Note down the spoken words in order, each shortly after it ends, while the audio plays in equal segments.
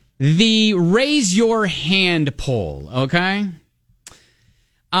The raise your hand poll, okay?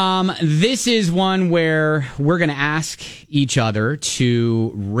 This is one where we're going to ask each other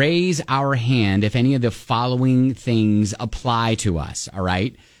to raise our hand if any of the following things apply to us, all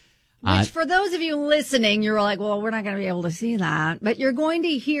right? Which, for those of you listening, you're like, well, we're not going to be able to see that. But you're going to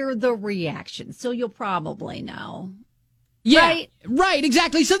hear the reaction, so you'll probably know. Yeah, right,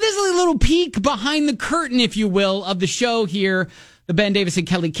 exactly. So this is a little peek behind the curtain, if you will, of the show here, the Ben Davis and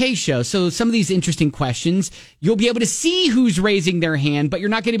Kelly K Show. So some of these interesting questions, you'll be able to see who's raising their hand, but you're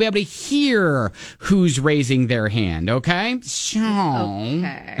not going to be able to hear who's raising their hand, okay?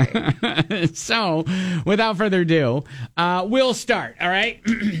 So, without further ado, we'll start, all right?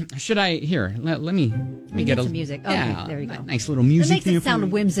 Should I, here, let me get some music. Okay, yeah, there you go. Nice little music. It makes it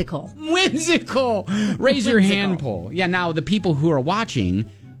sound whimsical. Whimsical. Raise your hand poll. Yeah, now the people who are watching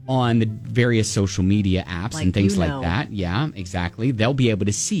on the various social media apps and things like that. Yeah, exactly. They'll be able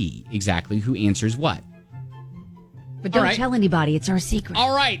to see exactly who answers what. But don't tell anybody. It's our secret.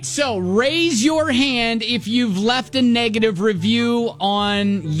 All right. So raise your hand if you've left a negative review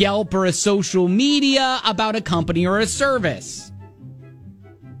on Yelp or a social media about a company or a service.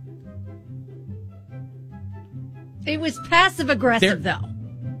 It was passive aggressive, though.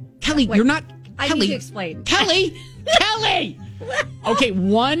 Kelly, you're not. I Kelly, need to explain. Kelly! Okay,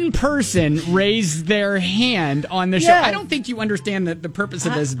 one person raised their hand on the show. Yes. I don't think you understand the purpose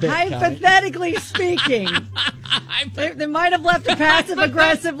of this bit. Hypothetically speaking, they might have left a passive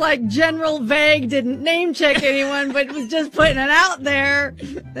aggressive, like General Vague didn't name check anyone, but was just putting it out there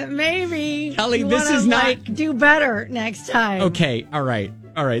that maybe Kelly, this is not do better next time. Okay, all right.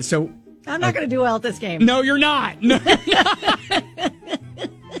 So I'm not going to do well at this game. No, you're not. No.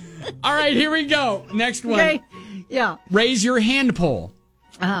 All right, here we go. Next one. Okay. Yeah. Raise your hand poll.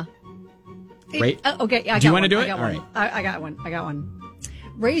 Okay. Do you want to do it? All right. I got one.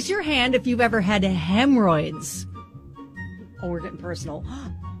 Raise your hand if you've ever had hemorrhoids. Oh, we're getting personal.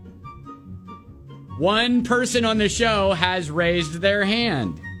 One person on the show has raised their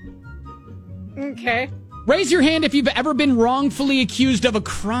hand. Okay. Raise your hand if you've ever been wrongfully accused of a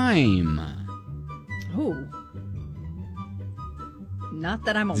crime. Ooh. Not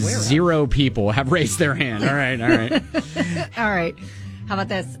that I'm aware of. 0 people have raised their hand. All right. All right. How about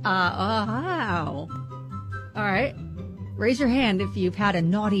this? Wow. All right. Raise your hand if you've had a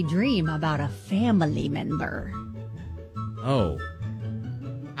naughty dream about a family member. Oh.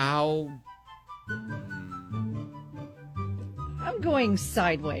 How? I'm going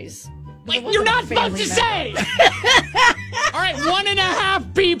sideways. Wait, you're not supposed to say! All right,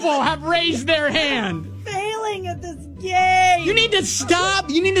 1.5 people have raised their hand. Failing at this game. You need to stop.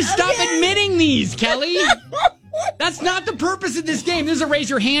 Admitting these, Kelly. That's not the purpose of this game. This is a raise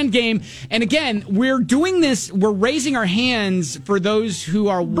your hand game. And again, we're doing this. We're raising our hands for those who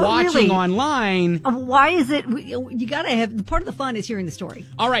are watching online. Why is it? You got to have part of the fun is hearing the story.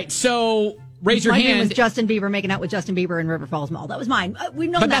 All right. So raise your hand. My name was Justin Bieber making out with Justin Bieber in River Falls Mall. That was mine. We've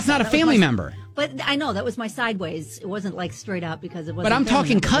known but that's not a family member. But I know that was my sideways. It wasn't like straight up because it wasn't. But I'm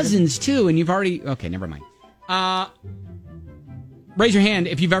talking cousins too, and you've already. Okay, never mind. Raise your hand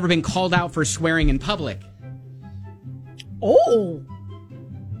if you've ever been called out for swearing in public. Oh.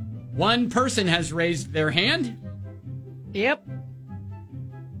 One person has raised their hand. Yep.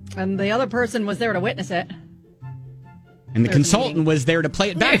 And the other person was there to witness it. And the consultant was there to play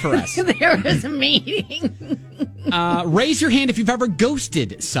it back for us. There was a meeting. Raise your hand if you've ever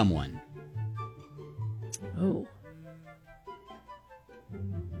ghosted someone. Oh.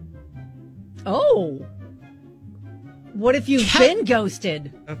 Oh. What if you've been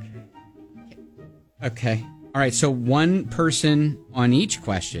ghosted? Okay. All right. So one person on each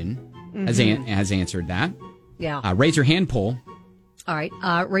question has answered that. Yeah. Raise your hand poll. All right.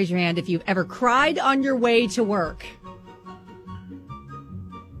 Raise your hand if you've ever cried on your way to work.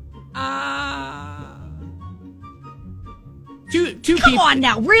 Two Come people. on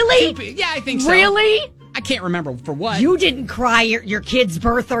now. Really? Yeah, I think so. Really? I can't remember for what. You didn't cry at your kid's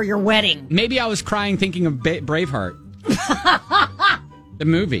birth or your wedding. Maybe I was crying thinking of Braveheart. The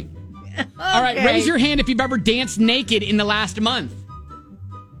movie. Okay. All right, raise your hand if you've ever danced naked in the last month.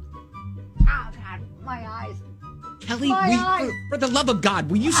 Oh, God, my eyes. Kelly, for the love of God,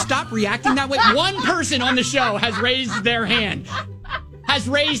 will you stop reacting that way? One person on the show has raised their hand. Has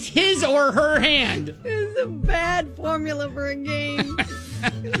raised his or her hand. This is a bad formula for a game.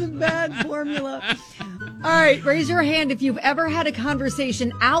 It's a bad formula. All right, raise your hand if you've ever had a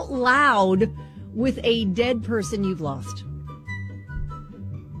conversation out loud with a dead person you've lost.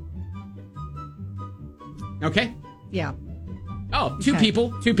 Okay. Yeah. Oh, two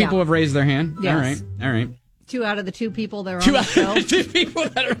people. Two people have raised their hand. Yes. All right. 2 out of the 2 people that are Two on the show. two people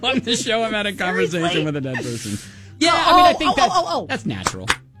that are on the show have had a conversation Seriously? with a dead person. Yeah, I think that's natural.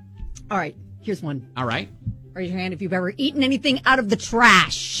 All right, here's one. All right. Raise your hand if you've ever eaten anything out of the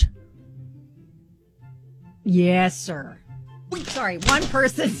trash. Yes, sir. Sorry, one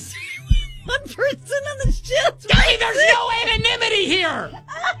person. One person on the ship. Hey, there's no anonymity here.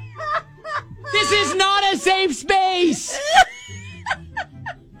 This is not a safe space.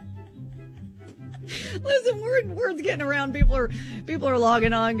 Listen, word's getting around. People are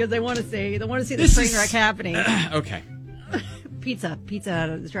logging on because they want to see the train wreck happening. Okay. Pizza out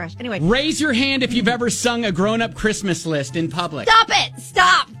of the trash. Anyway, Raise your hand if you've ever sung a grown-up Christmas list in public. stop it!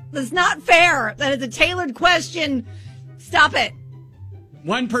 Stop! That's not fair. That is a tailored question. Stop it.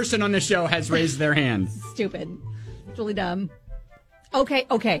 One person on the show has raised their hand. Stupid. It's really dumb. Okay.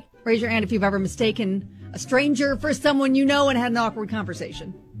 Raise your hand if you've ever mistaken a stranger for someone you know and had an awkward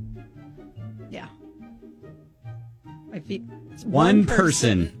conversation. Yeah. One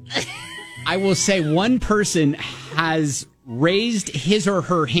person. I will say one person has raised his or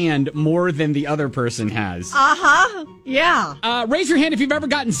her hand more than the other person has. Uh-huh. Yeah. Raise your hand if you've ever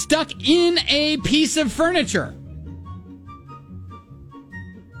gotten stuck in a piece of furniture.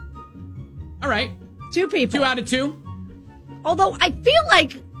 All right. 2 people. 2 out of 2. Although I feel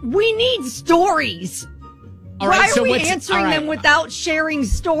like we need stories. All right, Why so are we what's- answering all right. them without sharing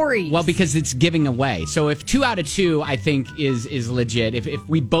stories? Well, because it's giving away. So if 2 out of 2, I think, is legit. If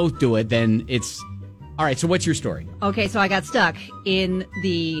we both do it, then it's... All right, so what's your story? Okay, so I got stuck in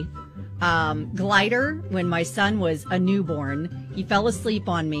the glider when my son was a newborn. He fell asleep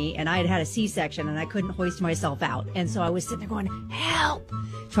on me, and I had had a C-section, and I couldn't hoist myself out. And so I was sitting there going, help!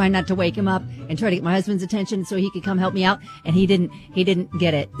 Trying not to wake him up and try to get my husband's attention so he could come help me out. And he didn't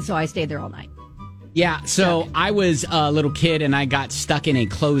get it, so I stayed there all night. Yeah, so I was a little kid, and I got stuck in a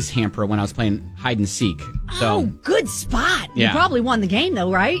clothes hamper when I was playing hide and seek. So, Oh, good spot. Yeah. You probably won the game, though,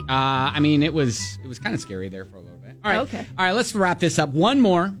 right? I mean, it was kind of scary there for a little bit. All right. Okay. All right, let's wrap this up. One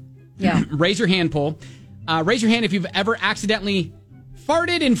more. Yeah. Raise your hand poll. Raise your hand if you've ever accidentally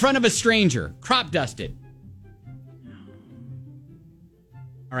farted in front of a stranger. Crop dusted.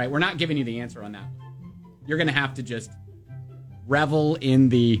 All right, we're not giving you the answer on that one. You're going to have to just revel in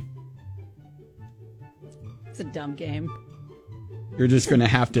the... It's a dumb game. You're just going to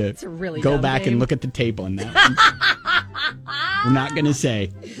have to a really go dumb back game. and look at the tape on that one. We're not going to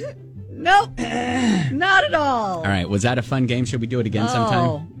say. Nope. Not at all. All right, was that a fun game? Should we do it again sometime?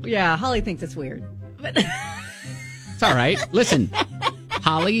 Oh, yeah. Holly thinks it's weird. But It's all right. Listen,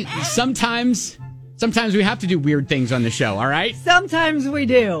 Holly, sometimes we have to do weird things on the show, all right? sometimes we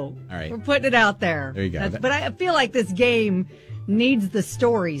do. All right. We're putting it out there. There you go. But I feel like this game needs the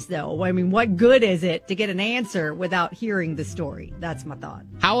stories, though. I mean, what good is it to get an answer without hearing the story? That's my thought.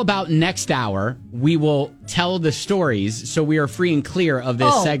 How about next hour, we will tell the stories so we are free and clear of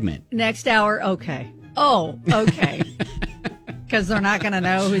this segment. Next hour, okay. Oh, okay. Because they're not going to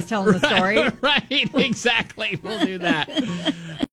know who's telling the story. Right, exactly. We'll do that.